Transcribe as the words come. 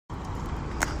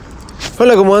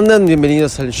Hola, ¿cómo andan?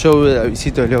 Bienvenidos al show de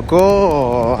Davidcito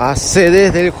Loco. Hace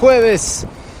desde el jueves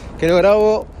que no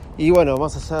grabo. Y bueno,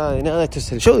 más allá de nada, este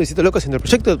es el show de Davidcito Loco, haciendo el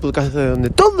proyecto del podcast donde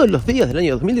todos los días del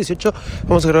año 2018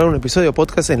 vamos a grabar un episodio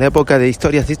podcast en la época de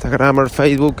historias de Instagram,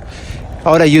 Facebook.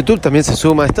 Ahora YouTube también se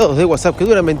suma, estados de WhatsApp que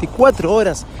duran 24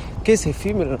 horas, que es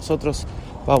efímero. Nosotros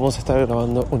vamos a estar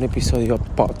grabando un episodio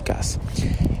podcast.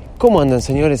 ¿Cómo andan,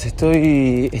 señores?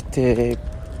 Estoy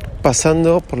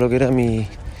pasando por lo que era mi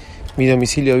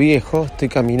domicilio viejo. Estoy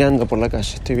caminando por la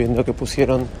calle, estoy viendo que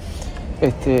pusieron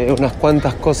unas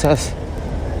cuantas cosas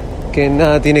que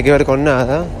nada tiene que ver con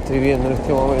nada. Estoy viendo en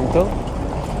este momento.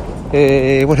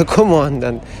 Bueno, ¿cómo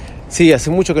andan? Sí, hace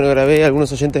mucho que no grabé.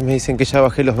 Algunos oyentes me dicen que ya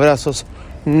bajé los brazos.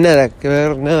 Nada que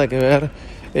ver.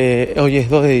 Hoy es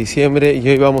 2 de diciembre y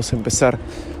hoy vamos a empezar.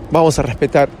 Vamos a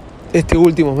respetar este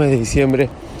último mes de diciembre,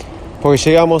 porque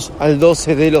llegamos al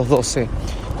 12 de los 12.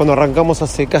 Cuando arrancamos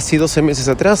hace casi 12 meses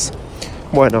atrás,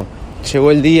 bueno, llegó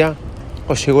el día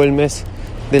o llegó el mes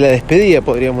de la despedida,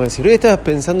 podríamos decir. Hoy estaba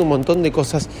pensando un montón de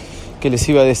cosas que les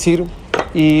iba a decir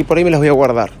y por ahí me las voy a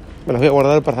guardar. Me las voy a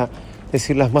guardar para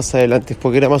decirlas más adelante,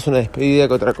 porque era más una despedida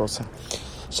que otra cosa.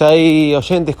 Ya hay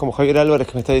oyentes como Javier Álvarez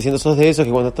que me está diciendo: sos de esos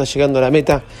que cuando estás llegando a la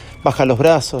meta baja los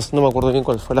brazos. No me acuerdo bien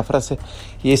cuál fue la frase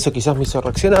y eso quizás me hizo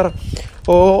reaccionar.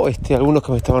 O algunos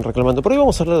que me estaban reclamando. Pero hoy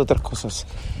vamos a hablar de otras cosas.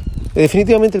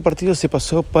 Definitivamente el partido se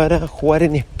pasó para jugar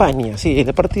en España. Sí,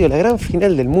 el partido, la gran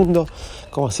final del mundo,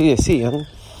 como así decían.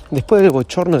 Después del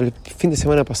bochorno del fin de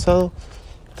semana pasado,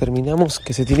 terminamos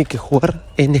que se tiene que jugar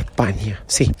en España.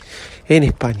 Sí, en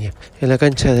España, en la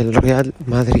cancha del Real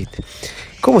Madrid.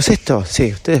 ¿Cómo es esto?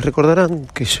 Sí, ustedes recordarán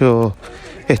que yo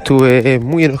estuve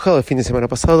muy enojado el fin de semana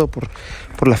pasado por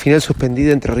la final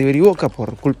suspendida entre River y Boca,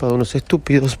 por culpa de unos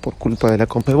estúpidos, por culpa de la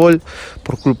Conmebol,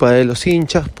 por culpa de los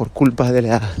hinchas, por culpa de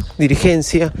la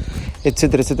dirigencia,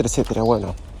 etcétera, etcétera, etcétera.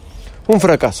 Bueno, un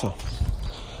fracaso.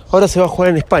 Ahora se va a jugar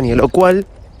en España, lo cual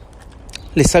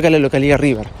le saca la localidad a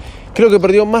River. Creo que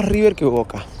perdió más River que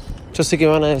Boca. Yo sé que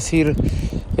van a decir,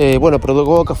 bueno, pero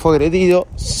Boca fue agredido.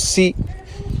 Sí,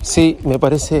 me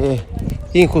parece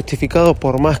injustificado,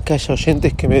 por más que haya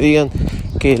oyentes que me digan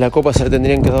que la Copa se la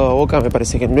tendrían que dar a Boca. Me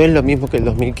parece que no es lo mismo que el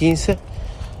 2015,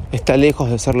 está lejos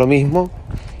de ser lo mismo,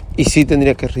 y sí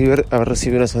tendría que River haber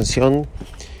recibido una sanción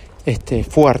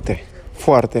fuerte,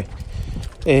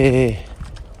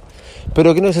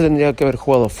 pero que no se tendría que haber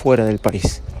jugado fuera del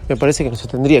país. Me parece que no se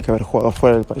tendría que haber jugado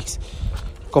fuera del país.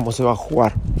 ¿Cómo se va a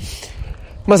jugar?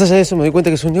 Más allá de eso, me doy cuenta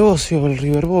que es un negocio el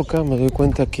River Boca. Me doy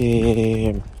cuenta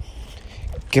que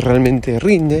realmente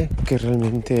rinde, que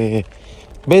realmente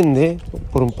vende.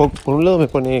 Por un lado me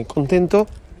pone contento,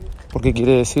 porque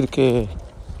quiere decir que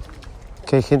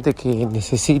hay gente que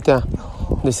necesita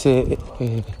de ese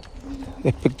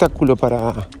espectáculo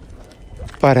para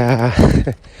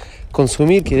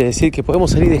consumir. Quiere decir que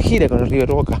podemos salir de gira con el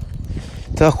River Boca.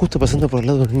 Estaba justo pasando por el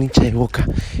lado de un hincha de Boca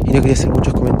y no quería hacer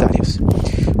muchos comentarios.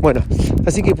 Bueno,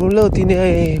 así que por un lado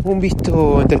tiene un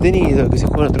visto entretenido, que se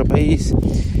juega en otro país,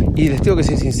 y les tengo que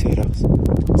ser sinceros.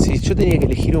 Si yo tenía que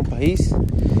elegir un país,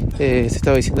 se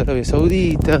estaba diciendo Arabia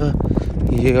Saudita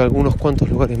y algunos cuantos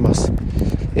lugares más.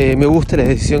 Me gusta la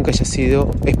decisión que haya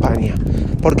sido España.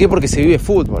 ¿Por qué? Porque se vive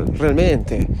fútbol,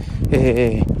 realmente.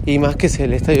 Y más que es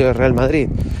el estadio del Real Madrid.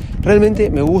 Realmente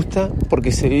me gusta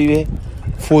porque se vive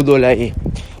fútbol ahí.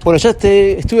 Bueno, ya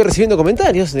estuve recibiendo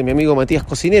comentarios de mi amigo Matías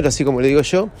Cocinero, así como le digo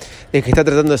yo, el que está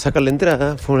tratando de sacar la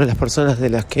entrada. Fue una de las personas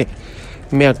de las que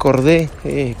me acordé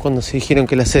cuando se dijeron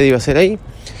que la sede iba a ser ahí,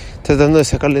 tratando de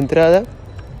sacar la entrada,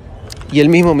 y él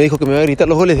mismo me dijo que me va a gritar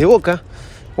los goles de Boca.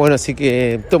 Bueno, así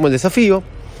que tomo el desafío,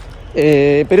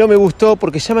 pero me gustó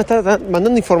porque ya me está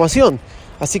mandando información.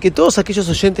 Así que todos aquellos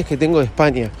oyentes que tengo de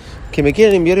España, que me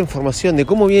quieran enviar información de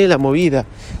cómo viene la movida,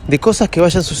 de cosas que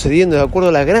vayan sucediendo de acuerdo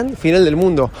a la gran final del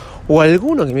mundo, o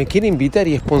alguno que me quiera invitar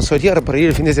y sponsorear para ir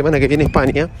el fin de semana que viene a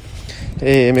España,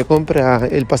 me compra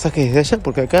el pasaje desde allá,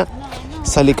 porque acá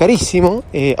sale carísimo.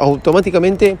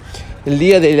 Automáticamente el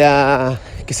día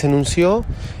que se anunció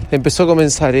empezó a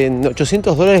comenzar en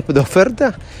 $800 de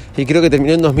oferta y creo que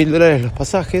terminó en $2.000 los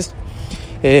pasajes.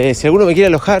 Si alguno me quiere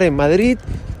alojar en Madrid,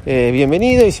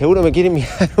 bienvenido. Y si alguno me quiere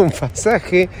enviar un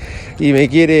pasaje y me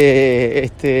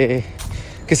quiere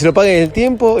que se lo pague en el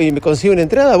tiempo y me consigue una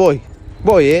entrada, voy,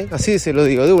 así se lo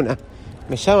digo de una.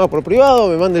 Me llama por privado,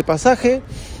 me manda el pasaje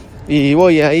y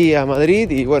voy ahí a Madrid,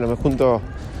 y bueno, me junto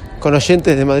con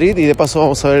oyentes de Madrid y de paso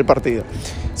vamos a ver el partido.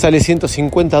 Sale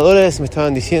 $150, me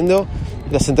estaban diciendo,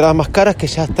 las entradas más caras, que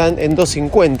ya están en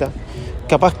 $250.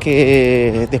 Capaz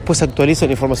que después actualizo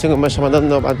la información que me vaya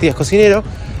mandando Matías Cocinero.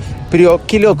 Pero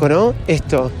qué loco, ¿no?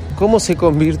 Esto, ¿cómo se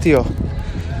convirtió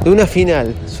de una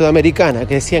final sudamericana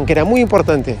que decían que era muy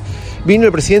importante. Vino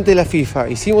el presidente de la FIFA,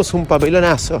 hicimos un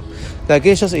papelonazo de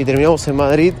aquellos y terminamos en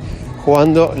Madrid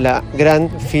jugando la gran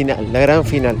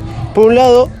final. Por un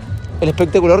lado, el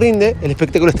espectáculo rinde, el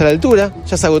espectáculo está a la altura,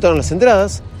 ya se agotaron las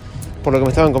entradas, por lo que me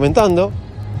estaban comentando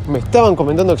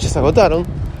que ya se agotaron,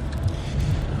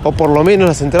 o por lo menos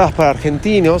las entradas para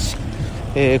argentinos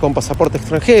con pasaporte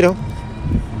extranjero.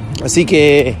 Así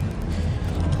que,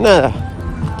 nada,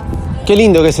 qué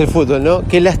lindo que es el fútbol, ¿no?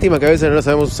 Qué lástima que a veces no lo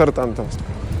sabemos usar tanto.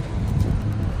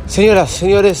 Señoras,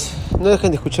 señores, no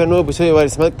dejen de escuchar el nuevo episodio de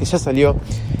Bares Mad que ya salió,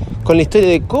 con la historia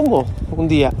de cómo un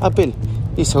día Apple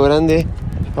hizo grande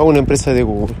a una empresa de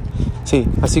Google. Sí,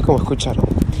 así como escucharon.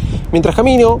 Mientras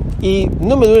camino, y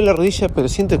no me duele la rodilla, pero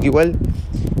siento que igual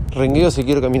rengueo si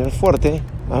quiero caminar fuerte.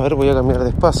 A ver, voy a caminar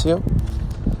despacio.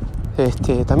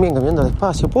 También caminando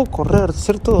despacio, puedo correr,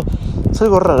 hacer todo. Es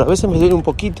algo raro, a veces me duele un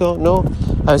poquito, ¿no?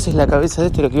 A veces la cabeza de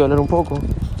esto, lo que iba a hablar un poco,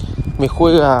 me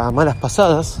juega malas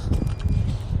pasadas.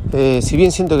 Si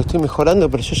bien siento que estoy mejorando,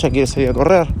 pero yo ya quiero salir a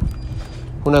correr.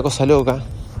 Una cosa loca.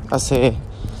 Hace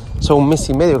ya 1 mes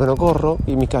y medio que no corro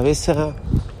y mi cabeza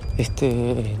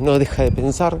no deja de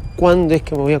pensar cuándo es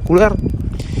que me voy a curar.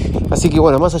 Así que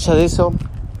bueno, más allá de eso,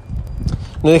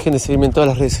 no dejen de seguirme en todas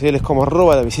las redes sociales como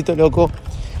 @davidcitoloco.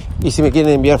 Y si me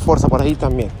quieren enviar fuerza por ahí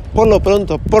también. Por lo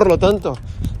tanto,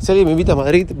 si alguien me invita a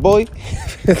Madrid, voy.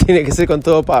 Tiene que ser con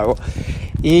todo pago.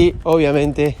 Y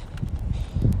obviamente,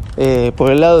 por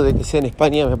el lado de que sea en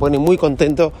España, me pone muy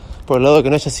contento. Por el lado de que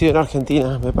no haya sido en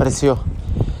Argentina, me pareció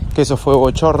que eso fue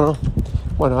bochorno.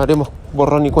 Bueno, haremos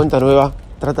borrón y cuenta nueva.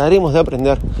 Trataremos de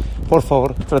aprender. Por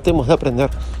favor, tratemos de aprender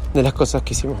de las cosas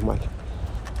que hicimos mal.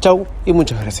 Chau y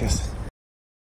muchas gracias.